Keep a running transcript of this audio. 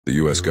The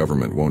US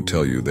government won't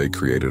tell you they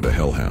created a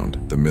hellhound,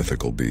 the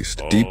mythical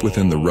beast. Deep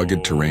within the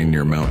rugged terrain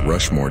near Mount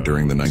Rushmore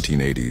during the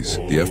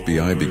 1980s, the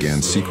FBI began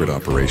secret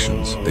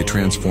operations. They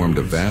transformed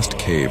a vast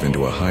cave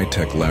into a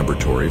high-tech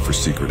laboratory for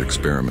secret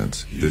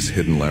experiments. This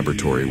hidden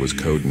laboratory was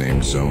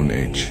codenamed Zone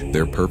H.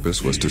 Their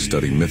purpose was to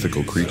study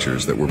mythical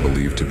creatures that were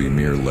believed to be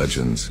mere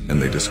legends,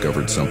 and they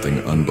discovered something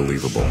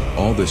unbelievable.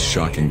 All this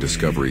shocking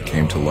discovery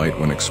came to light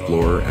when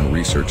explorer and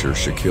researcher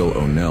Shaquille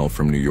O'Neal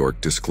from New York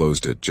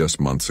disclosed it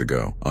just months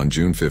ago. On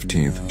June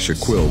 15th,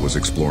 Shaquille was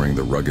exploring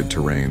the rugged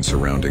terrain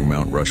surrounding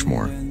Mount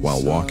Rushmore.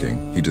 While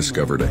walking, he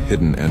discovered a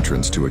hidden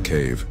entrance to a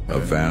cave, a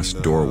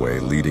vast doorway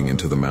leading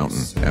into the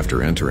mountain.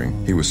 After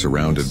entering, he was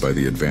surrounded by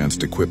the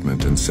advanced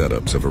equipment and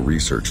setups of a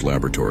research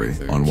laboratory.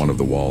 On one of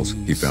the walls,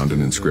 he found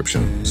an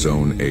inscription,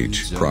 Zone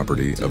H,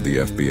 property of the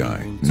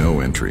FBI. No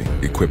entry.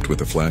 Equipped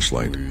with a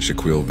flashlight,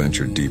 Shaquille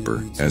ventured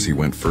deeper. As he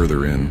went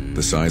further in,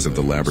 the size of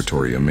the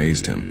laboratory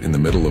amazed him. In the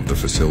middle of the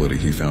facility,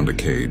 he found a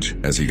cage.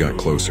 As he got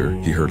closer,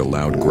 he heard a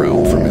loud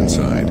growl from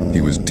inside. He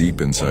was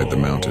deep inside the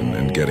mountain,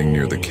 and getting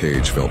near the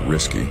cage felt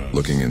risky.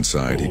 Looking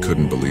inside, he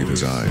couldn't believe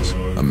his eyes.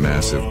 A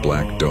massive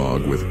black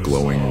dog with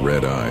glowing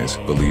red eyes,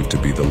 believed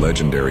to be the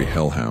legendary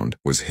hellhound,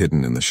 was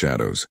hidden in the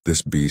shadows.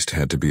 This beast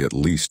had to be at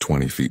least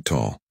 20 feet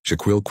tall.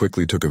 Shaquille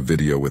quickly took a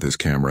video with his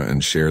camera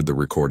and shared the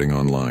recording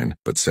online,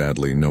 but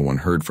sadly no one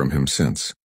heard from him since.